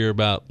that we'll hear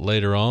about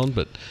later on.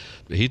 But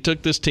he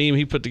took this team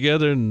he put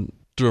together and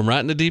threw them right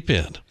in the deep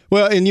end.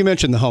 Well, and you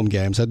mentioned the home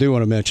games. I do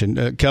want to mention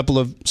a couple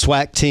of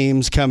SWAC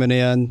teams coming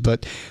in,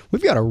 but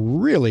we've got a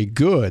really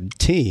good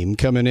team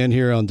coming in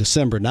here on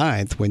December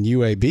 9th when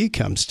UAB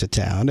comes to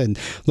town. And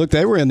look,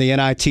 they were in the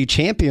NIT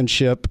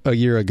championship a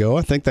year ago.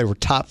 I think they were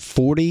top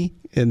 40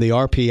 in the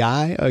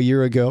RPI a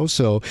year ago.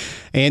 So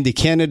Andy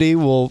Kennedy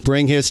will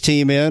bring his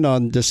team in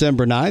on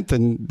December 9th,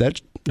 and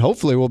that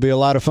hopefully will be a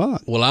lot of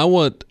fun. Well, I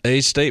want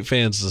A-State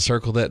fans to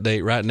circle that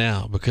date right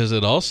now because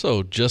it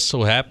also just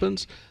so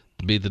happens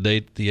to be the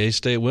date the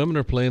A-State women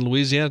are playing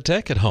Louisiana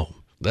Tech at home.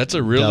 That's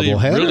a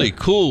really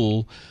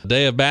cool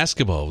day of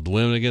basketball. The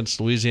women against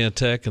Louisiana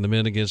Tech and the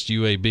men against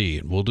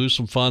UAB. We'll do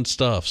some fun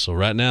stuff. So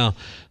right now,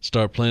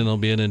 start planning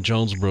on being in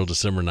Jonesboro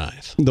December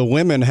 9th. The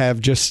women have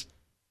just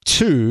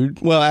 2.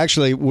 Well,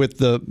 actually, with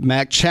the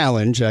MAC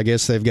Challenge, I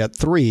guess they've got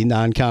 3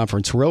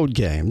 non-conference road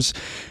games.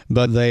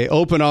 But they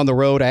open on the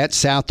road at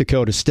South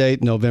Dakota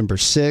State November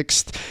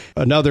 6th.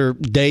 Another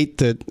date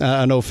that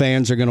I know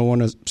fans are going to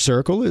want to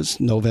circle is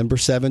November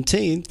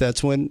 17th.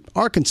 That's when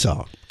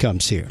Arkansas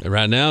comes here.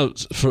 Right now,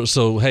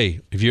 so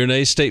hey, if you're an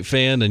A-State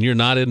fan and you're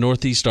not in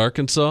Northeast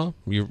Arkansas,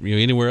 you're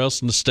anywhere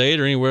else in the state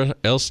or anywhere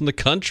else in the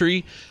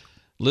country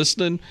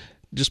listening,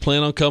 just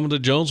plan on coming to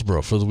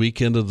Jonesboro for the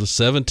weekend of the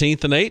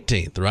 17th and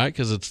 18th, right?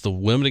 Because it's the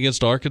women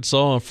against Arkansas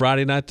on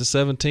Friday night the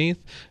 17th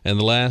and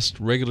the last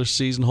regular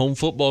season home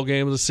football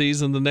game of the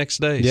season the next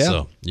day. Yeah.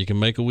 So you can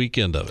make a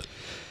weekend of it.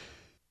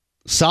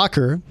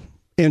 Soccer,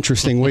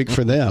 interesting week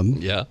for them.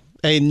 Yeah.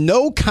 A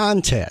no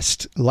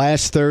contest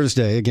last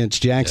Thursday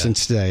against Jackson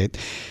State.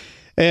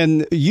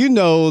 And you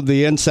know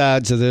the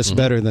insides of this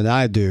better than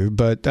I do,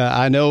 but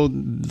I know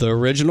the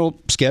original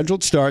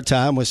scheduled start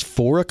time was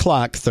 4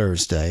 o'clock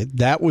Thursday.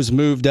 That was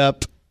moved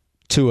up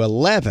to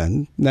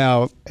 11.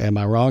 Now, am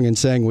I wrong in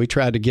saying we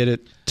tried to get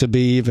it to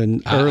be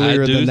even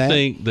earlier than that? I do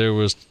think there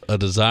was a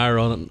desire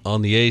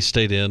on the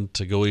A-State end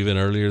to go even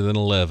earlier than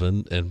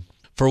 11. And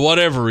for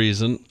whatever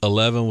reason,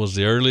 11 was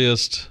the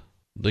earliest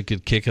they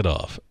could kick it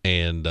off.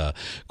 And, of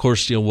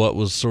course, what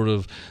was sort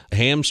of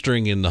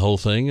hamstringing the whole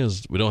thing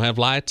is we don't have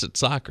lights at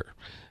soccer.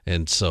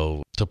 And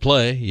so to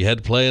play, you had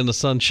to play in the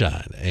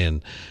sunshine.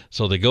 And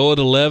so they go at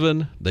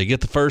 11. They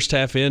get the first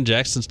half in.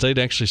 Jackson State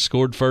actually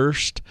scored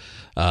first.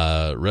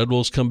 Red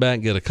Wolves come back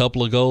and get a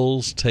couple of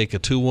goals, take a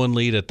 2-1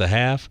 lead at the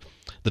half.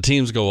 The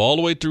teams go all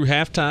the way through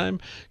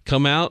halftime,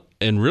 come out,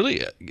 and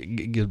really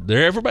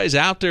everybody's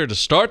out there to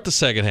start the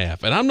second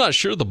half. And I'm not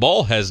sure the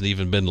ball hasn't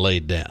even been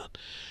laid down.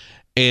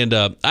 And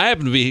I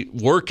happen to be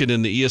working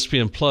in the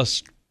ESPN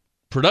Plus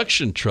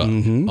production truck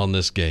on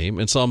this game,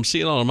 and so I'm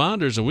seeing on the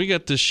monitors, and we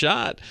got this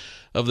shot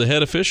of the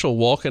head official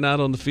walking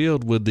out on the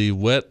field with the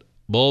wet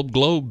bulb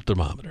globe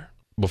thermometer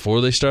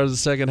before they started the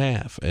second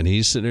half, and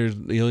he's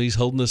sitting there, he's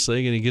holding this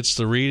thing, and he gets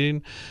the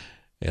reading,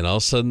 and all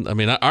of a sudden,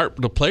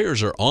 the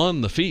players are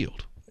on the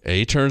field, and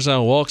he turns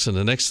out and walks, and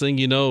the next thing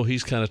you know,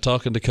 he's kind of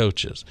talking to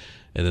coaches.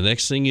 And the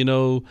next thing you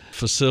know,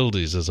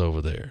 facilities is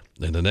over there.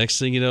 And the next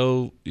thing you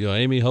know,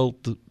 Amy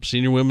Holt, the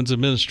senior women's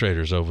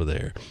administrator, is over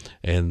there.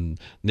 And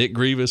Nick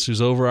Grievous,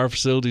 who's over our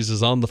facilities,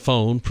 is on the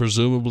phone,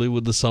 presumably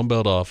with the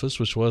Sunbelt office,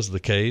 which was the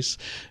case.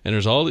 And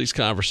there's all these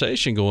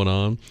conversation going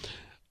on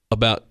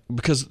about –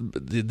 because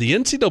the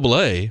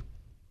NCAA,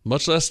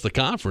 much less the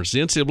conference, the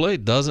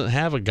NCAA doesn't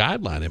have a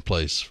guideline in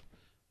place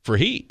for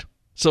heat.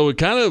 So it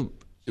kind of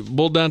 – it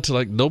boiled down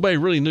to nobody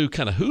really knew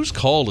kind of whose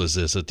call is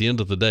this at the end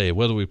of the day,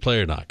 whether we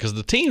play or not. Because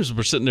the teams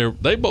were sitting there,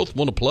 they both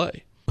want to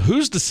play.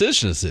 Whose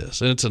decision is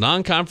this? And it's a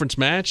non-conference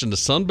match, and the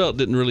Sun Belt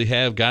didn't really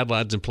have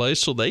guidelines in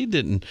place, so they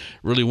didn't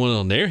really want it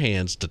on their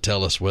hands to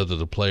tell us whether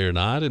to play or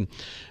not. And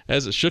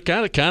as it shook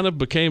out, it kind of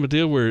became a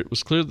deal where it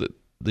was clear that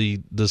the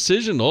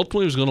decision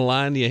ultimately was going to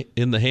lie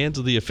in the hands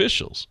of the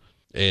officials.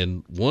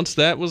 And once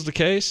that was the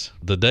case,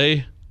 the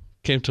day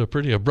came to a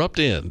pretty abrupt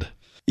end.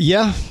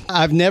 Yeah,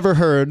 I've never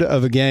heard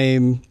of a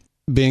game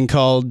being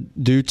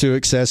called due to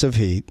excessive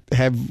heat.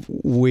 Have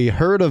we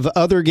heard of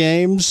other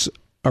games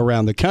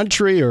around the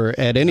country or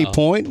at any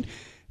point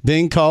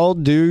being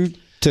called due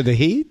to the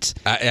heat?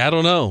 I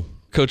don't know.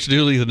 Coach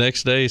Dooley the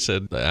next day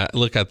said,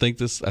 look, I think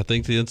the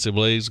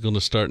NCAA is going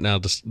to start now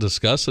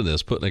discussing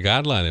this, putting a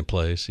guideline in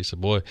place. He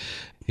said, boy,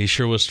 he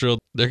sure was thrilled.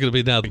 They're going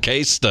to be now the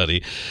case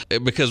study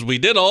because we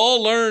did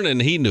all learn, and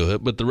he knew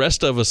it, but the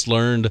rest of us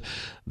learned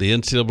the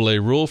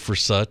NCAA rule for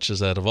such is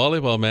that a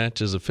volleyball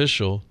match is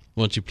official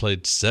once you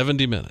played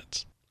 70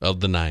 minutes of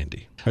the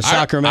 90. A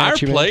soccer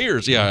match? Our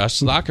players, a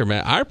soccer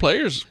match. Our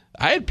players,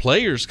 I had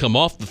players come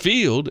off the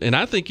field, and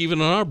I think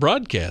even on our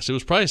broadcast, it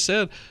was probably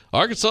said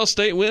Arkansas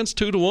State wins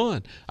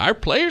 2-1. Our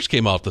players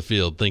came off the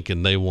field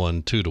thinking they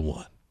won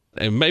 2-1.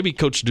 And maybe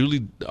Coach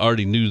Dooley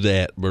already knew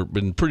that, but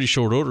in pretty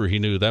short order, he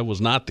knew that was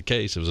not the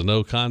case. It was a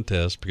no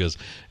contest because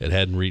it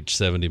hadn't reached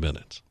 70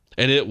 minutes.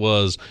 And it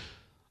was,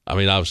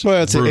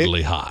 obviously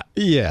brutally hot.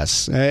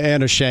 Yes,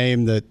 and a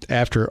shame that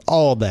after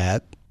all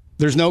that,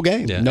 there's no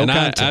game, no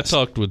contest. I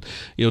talked with,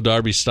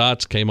 Darby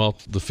Stotts came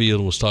off the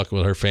field and was talking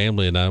with her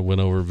family, and I went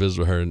over to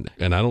visit with her,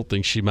 and I don't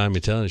think she minded me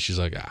telling you. She's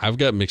like, I've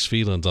got mixed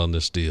feelings on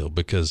this deal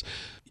because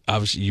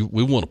obviously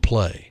we want to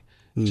play.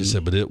 She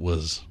said, but it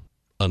was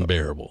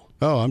unbearable.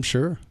 Oh, I'm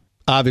sure.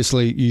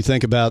 Obviously, you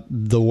think about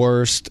the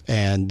worst,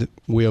 and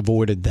we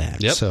avoided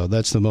that. Yep. So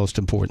that's the most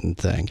important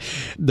thing.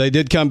 They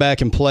did come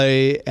back and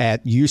play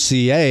at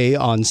UCA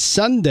on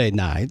Sunday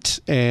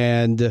night,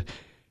 and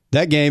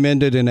that game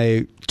ended in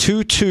a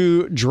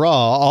 2-2 draw.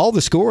 All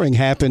the scoring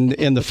happened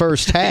in the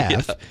first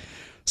half. Yeah.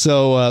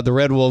 So the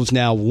Red Wolves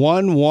now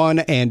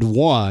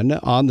 1-1-1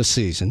 on the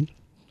season.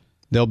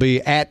 They'll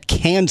be at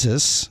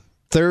Kansas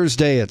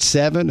Thursday at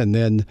 7, and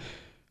then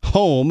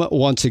home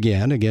once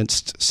again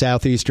against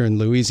Southeastern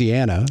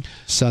Louisiana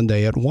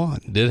Sunday at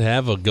 1. Did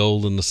have a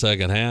goal in the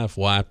second half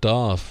wiped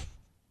off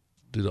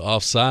due to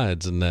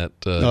offsides in that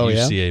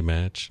UCA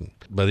match.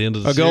 By the end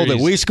of the series, goal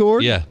that we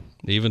scored? Yeah.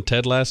 Even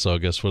Ted Lasso, I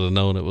guess, would have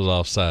known it was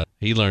offside.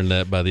 He learned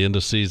that by the end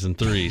of season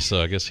 3,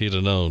 so I guess he'd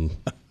have known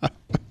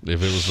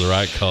if it was the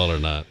right call or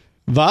not.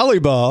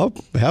 Volleyball,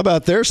 how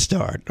about their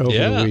start over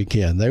the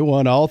weekend? They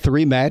won all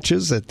 3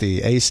 matches at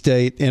the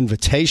A-State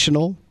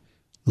Invitational.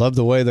 Love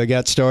the way they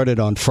got started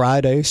on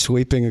Friday,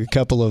 sweeping a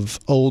couple of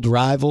old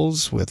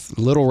rivals with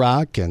Little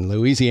Rock and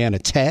Louisiana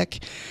Tech,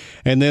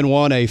 and then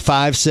won a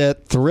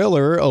 5-set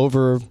thriller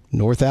over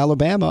North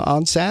Alabama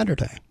on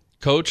Saturday.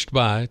 Coached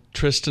by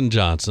Tristan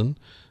Johnson,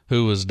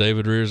 who was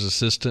David Rear's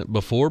assistant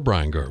before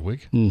Brian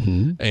Gerwig.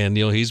 Mm-hmm. And,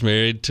 he's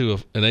married to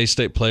an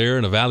A-State player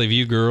and a Valley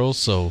View girl.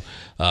 So,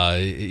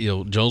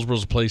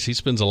 Jonesboro's a place he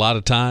spends a lot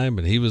of time,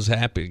 and he was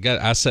happy.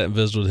 I sat and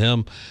visited with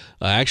him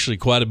actually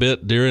quite a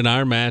bit during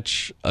our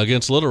match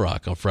against Little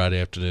Rock on Friday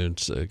afternoon.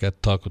 So I got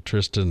to talk with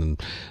Tristan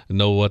and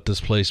know what this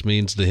place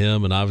means to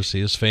him and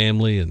obviously his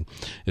family. And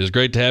it was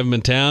great to have him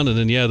in town. And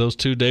then, those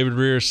 2 David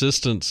Rear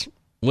assistants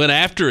went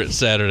after it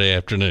Saturday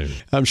afternoon.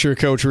 I'm sure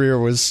Coach Rear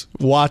was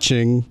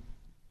watching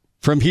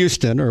from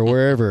Houston or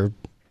wherever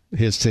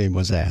his team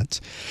was at.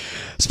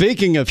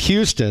 Speaking of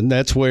Houston,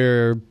 that's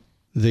where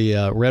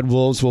the Red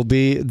Wolves will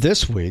be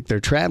this week. They're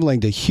traveling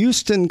to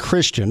Houston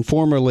Christian,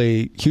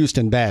 formerly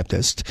Houston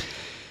Baptist,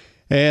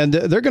 And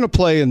they're going to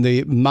play in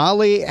the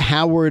Molly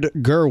Howard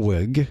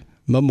Gerwig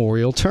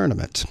Memorial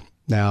Tournament.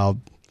 Now,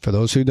 for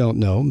those who don't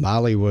know,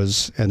 Molly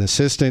was an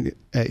assistant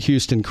at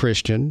Houston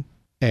Christian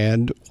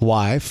and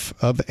wife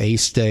of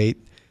A-State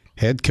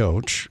head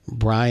coach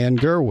Brian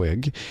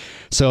Gerwig.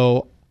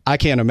 So I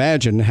can't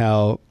imagine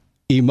how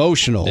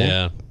emotional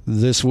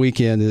this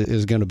weekend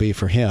is going to be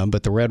for him.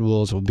 But the Red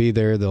Wolves will be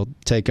there. They'll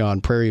take on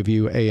Prairie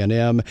View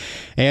A&M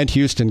and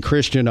Houston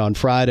Christian on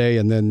Friday,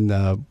 and then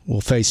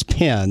we'll face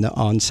Penn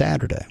on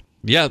Saturday.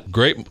 Yeah,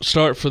 great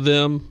start for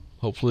them.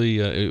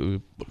 Hopefully,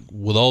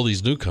 with all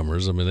these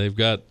newcomers, I mean, they've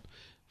got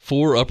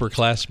 4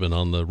 upperclassmen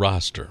on the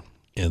roster,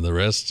 and the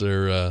rest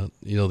are,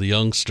 the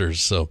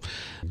youngsters. So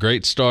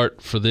great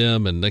start for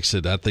them. And like I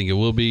said, I think it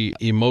will be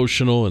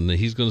emotional, and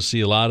he's going to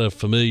see a lot of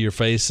familiar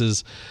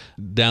faces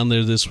down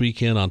there this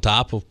weekend on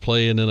top of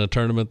playing in a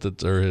tournament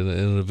or in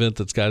an event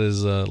that's got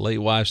his late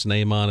wife's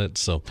name on it.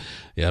 So,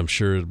 yeah, I'm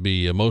sure it'll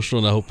be emotional,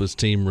 and I hope his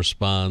team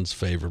responds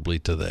favorably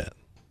to that.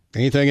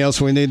 Anything else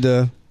we need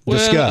to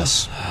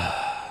discuss?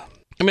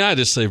 I mean, I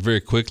just say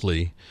very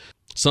quickly,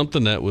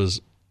 something that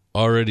was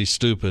already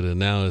stupid and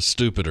now is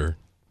stupider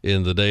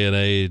in the day and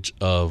age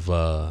of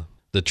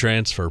the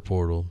transfer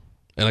portal.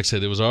 And like I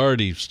said, it was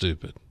already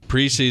stupid.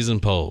 Preseason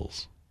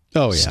polls.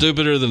 Oh, yeah.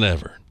 Stupider than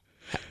ever.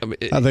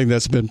 I think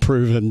that's been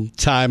proven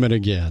time and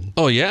again.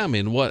 Oh, yeah. I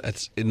mean,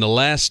 it's in the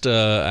last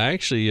I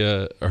actually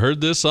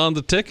heard this on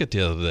the ticket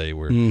the other day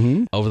where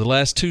over the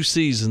last 2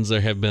 seasons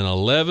there have been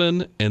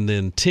 11 and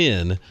then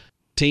 10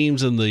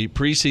 teams in the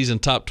preseason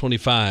top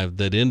 25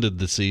 that ended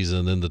the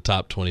season in the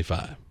top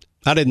 25.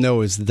 I didn't know it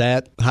was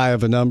that high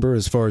of a number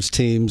as far as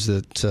teams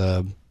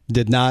that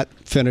did not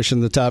finish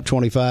in the top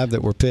 25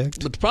 that were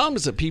picked. But the problem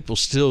is that people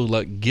still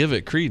give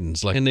it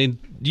credence, and they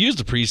use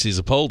the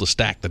preseason poll to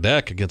stack the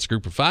deck against a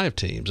group of 5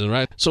 teams, and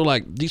right. So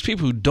these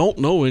people who don't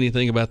know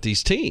anything about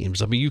these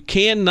teams, I mean, you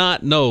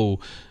cannot know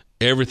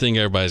everything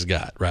everybody's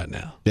got right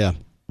now. Yeah.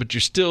 But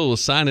you're still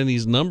assigning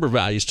these number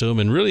values to them,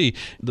 and really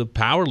the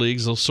power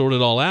leagues will sort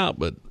it all out.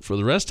 But for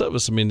the rest of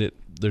us, I mean,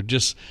 they're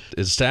just it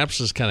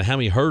establishes kind of how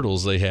many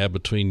hurdles they have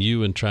between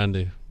you and trying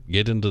to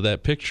get into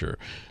that picture.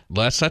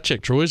 Last I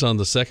checked, Troy's on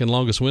the second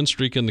longest win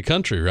streak in the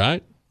country,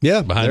 right?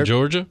 Yeah. Behind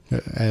Georgia.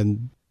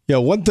 And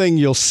one thing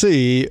you'll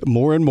see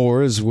more and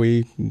more as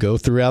we go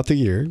throughout the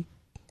year,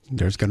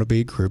 there's going to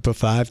be a group of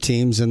 5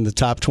 teams in the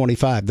top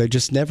 25. They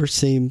just never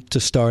seem to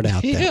start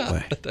out that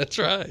way. That's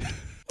right.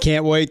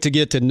 Can't wait to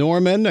get to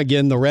Norman.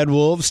 Again, the Red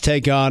Wolves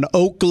take on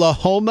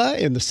Oklahoma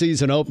in the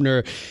season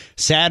opener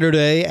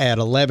Saturday at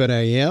 11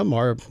 a.m.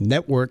 Our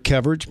network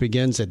coverage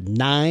begins at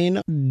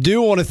 9.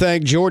 Do want to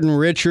thank Jordan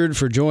Richard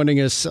for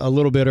joining us a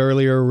little bit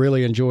earlier.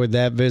 Really enjoyed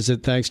that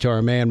visit. Thanks to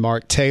our man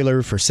Mark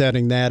Taylor for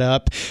setting that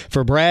up.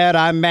 For Brad,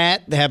 I'm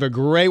Matt. Have a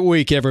great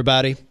week,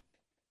 everybody.